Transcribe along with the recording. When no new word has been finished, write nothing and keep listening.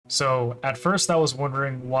So at first I was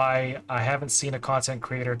wondering why I haven't seen a content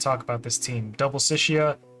creator talk about this team. Double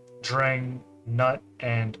Sishia, Drang, Nut,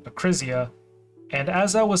 and Acrizia. And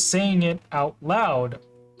as I was saying it out loud,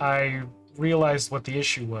 I realized what the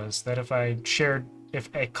issue was. That if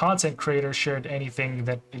a content creator shared anything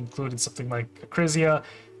that included something like Acrizia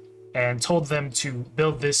and told them to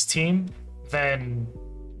build this team, then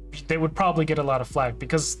they would probably get a lot of flack,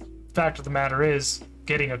 because the fact of the matter is,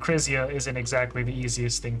 getting Acrizia isn't exactly the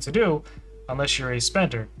easiest thing to do unless you're a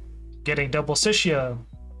spender. Getting double Sishia,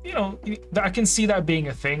 you know, I can see that being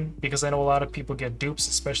a thing because I know a lot of people get dupes,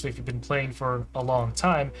 especially if you've been playing for a long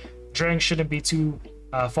time. Drang shouldn't be too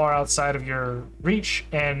far outside of your reach,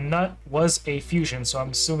 and Nut was a fusion, so I'm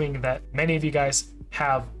assuming that many of you guys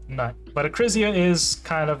have Nut. But Acrizia is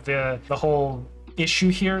kind of the whole issue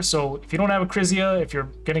here. So if you don't have Acrizia, if you're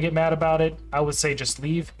gonna get mad about it, I would say just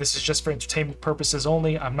leave. This is just for entertainment purposes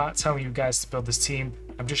only. I'm not telling you guys to build this team.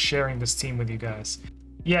 I'm just sharing this team with you guys.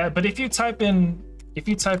 Yeah, but if you type in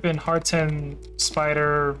hard 10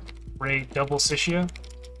 spider raid double Sishia,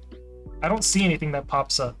 I don't see anything that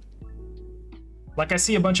pops up. Like, I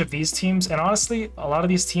see a bunch of these teams, and honestly, a lot of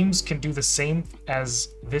these teams can do the same as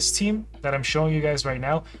this team that I'm showing you guys right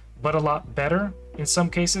now, but a lot better in some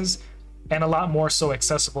cases, and a lot more so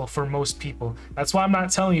accessible for most people. That's why I'm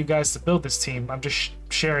not telling you guys to build this team. I'm just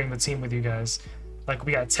sharing the team with you guys. Like,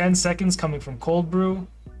 we got 10 seconds coming from Cold Brew.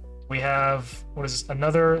 We have, what is this,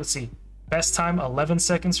 another, let's see, best time 11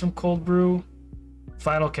 seconds from Cold Brew.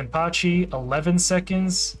 Final Kenpachi 11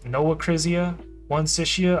 seconds. No Acrizia, 1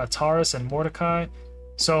 Sishia, Ataris, and Mordecai.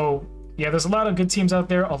 So yeah, there's a lot of good teams out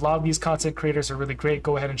there. A lot of these content creators are really great.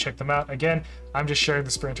 Go ahead and check them out. Again, I'm just sharing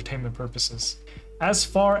this for entertainment purposes. As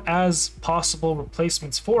far as possible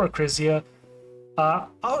replacements for Acrizia,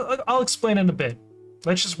 I'll explain in a bit.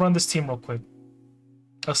 Let's just run this team real quick.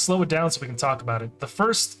 I'll slow it down so we can talk about it. The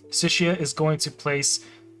first, Sishia is going to place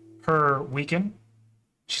her weekend.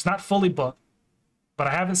 She's not fully booked, but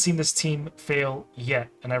I haven't seen this team fail yet,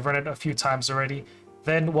 and I've run it a few times already.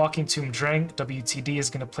 Then Walking Tomb Drang, WTD,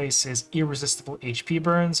 is going to place his irresistible HP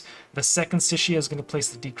burns. The second Sishia is going to place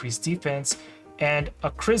the decreased defense, and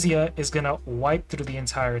Acrizia is going to wipe through the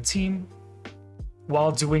entire team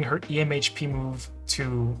while doing her EMHP move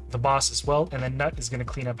to the boss as well. And then Nut is going to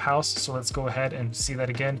clean up house. So let's go ahead and see that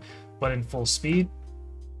again, but in full speed.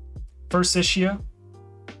 First Sishia,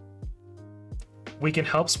 Weaken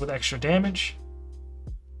helps with extra damage.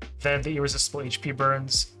 Then the irresistible HP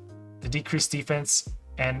burns, the decreased defense,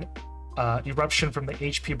 and eruption from the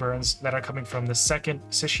HP burns that are coming from the second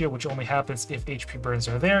Sishia, which only happens if HP burns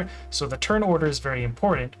are there. So the turn order is very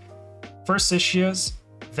important. First Sishia's,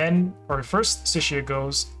 first Sishia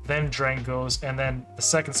goes, then Drang goes, and then the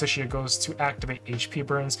second Sishia goes to activate HP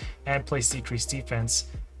burns and place decreased defense.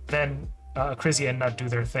 Then Acrizia and Nut do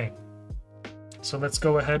their thing. So let's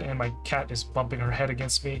go ahead, and my cat is bumping her head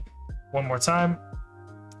against me one more time.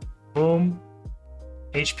 Boom.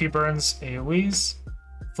 HP burns, AoEs,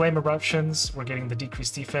 flame eruptions, we're getting the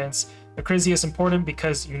decreased defense. Acrizia is important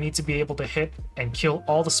because you need to be able to hit and kill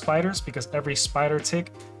all the spiders, because every spider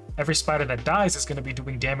that dies is going to be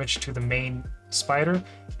doing damage to the main spider,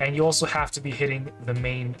 and you also have to be hitting the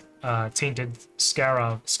main tainted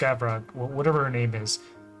Scavrog, whatever her name is.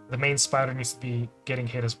 The main spider needs to be getting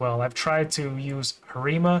hit as well. I've tried to use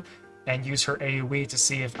Harima and use her AoE to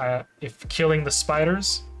see if killing the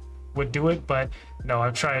spiders would do it, but no,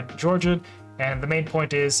 I've tried Georgia, and the main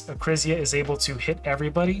point is Acrizia is able to hit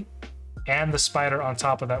everybody and the spider on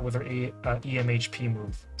top of that with her EMHP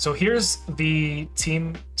move. So here's the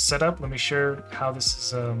team setup. Let me share how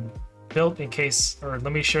this is built let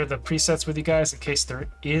me share the presets with you guys in case there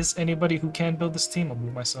is anybody who can build this team. I'll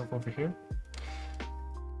move myself over here.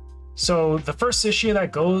 So the first Sishia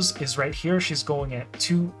that goes is right here. She's going at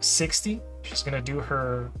 260. She's gonna do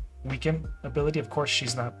her weaken ability. Of course,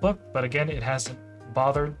 she's not booked, but again, it hasn't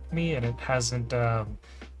bothered me and it hasn't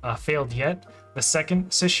failed yet. The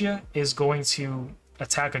second Sishia is going to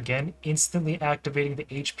attack again, instantly activating the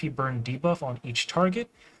HP burn debuff on each target.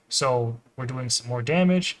 So we're doing some more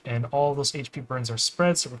damage, and all those HP burns are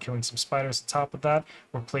spread, so we're killing some spiders on top of that.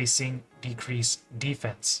 We're placing decreased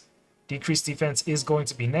defense. Decreased defense is going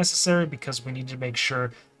to be necessary because we need to make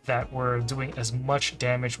sure that we're doing as much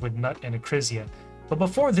damage with Nut and Acrizia. But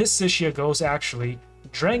before this Sishia goes, actually,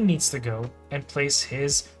 Drang needs to go and place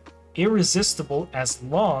his irresistible, as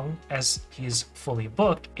long as he's fully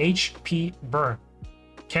booked, HP burn.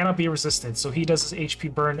 Cannot be resisted, so he does his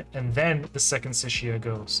HP burn, and then the second Sishia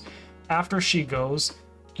goes. After she goes,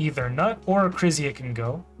 either Nut or Acrizia can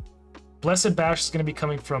go. Blessed Bash is going to be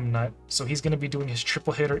coming from Nut, so he's going to be doing his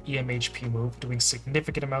triple hitter EMHP move, doing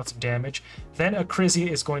significant amounts of damage. Then Acrizia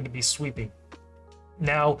is going to be sweeping.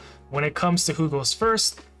 Now, when it comes to who goes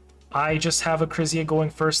first, I just have Acrizia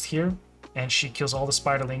going first here, and she kills all the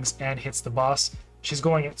spiderlings and hits the boss. She's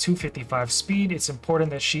going at 255 speed. It's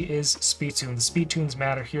important that she is speed tuned. The speed tunes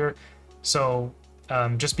matter here, so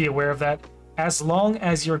just be aware of that. As long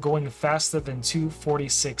as you're going faster than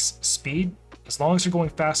 246 speed, as long as you're going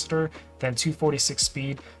faster than 246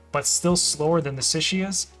 speed, but still slower than the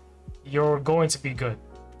Sishias, you're going to be good.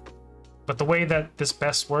 But the way that this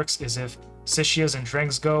best works is if Sishias and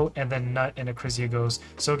Drengs go, and then Nut and Acrizia goes.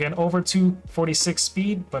 So again, over 246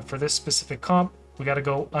 speed, but for this specific comp, we got to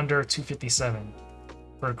go under 257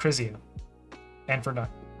 for Acrizia and for Nut.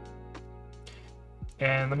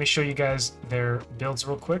 And let me show you guys their builds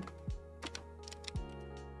real quick.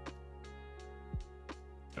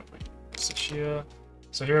 Sishia.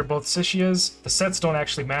 So here are both Sishias. The sets don't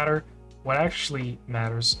actually matter. What actually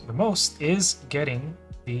matters the most is getting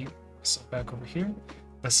the, so back over here,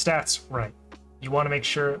 the stats right. You want to make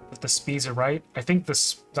sure that the speeds are right. I think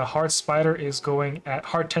the hard spider is going at,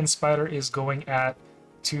 hard 10 spider is going at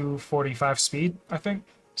 245 speed, I think.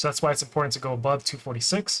 So that's why it's important to go above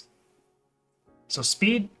 246. So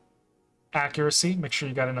speed, accuracy, make sure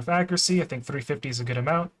you got enough accuracy. I think 350 is a good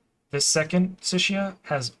amount. This second Sishia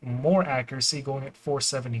has more accuracy, going at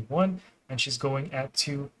 471, and she's going at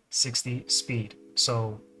 260 speed.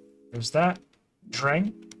 So there's that.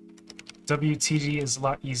 Dreng. WTG is a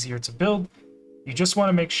lot easier to build. You just want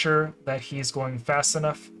to make sure that he is going fast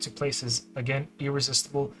enough to place his, again,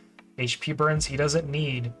 irresistible HP burns. He doesn't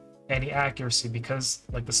need any accuracy because,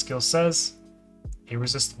 like the skill says,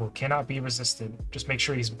 irresistible, cannot be resisted. Just make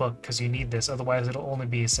sure he's booked because you need this, otherwise it'll only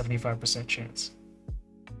be a 75% chance.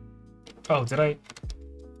 Oh, did I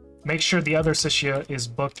make sure the other Sishia is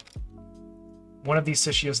booked? One of these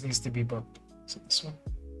Sishias needs to be booked. So this one?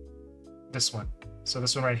 This one. So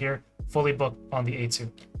this one right here, fully booked on the A2.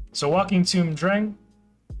 So Walking Tomb Dreng,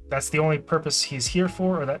 that's the only purpose he's here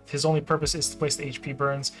for, or that his only purpose is to place the HP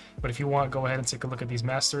burns. But if you want, go ahead and take a look at these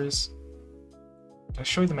masteries. Did I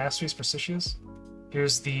show you the masteries for Sishias?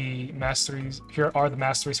 Here's the masteries. Here are the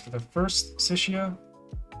masteries for the first Sishia.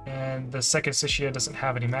 And the second Sishia doesn't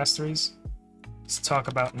have any masteries. Let's talk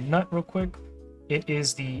about Nut real quick. It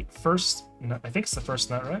is the first Nut. I think it's the first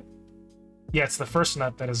Nut, right? Yeah, it's the first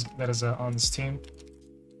Nut that is on this team.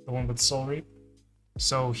 The one with Soul Reap.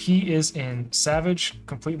 So he is in Savage,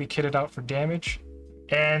 completely kitted out for damage.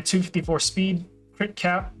 And 254 speed, crit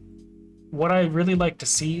cap. What I really like to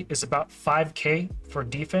see is about 5k for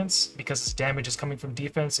defense, because his damage is coming from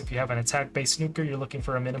defense. If you have an attack-based snooker, you're looking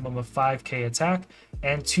for a minimum of 5k attack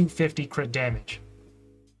and 250 crit damage.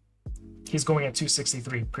 He's going at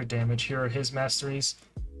 263 crit damage. Here are his masteries.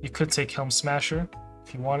 You could take Helm Smasher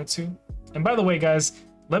if you wanted to. And by the way, guys,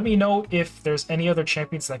 let me know if there's any other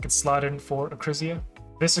champions that could slot in for Acrizia.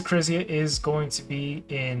 This Acrizia is going to be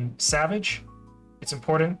in Savage. It's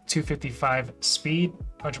important, 255 speed,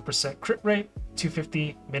 100% crit rate,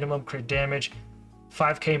 250 minimum crit damage,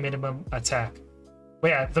 5k minimum attack. But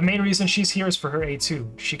yeah, the main reason she's here is for her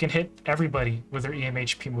A2. She can hit everybody with her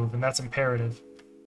EMHP move, and that's imperative.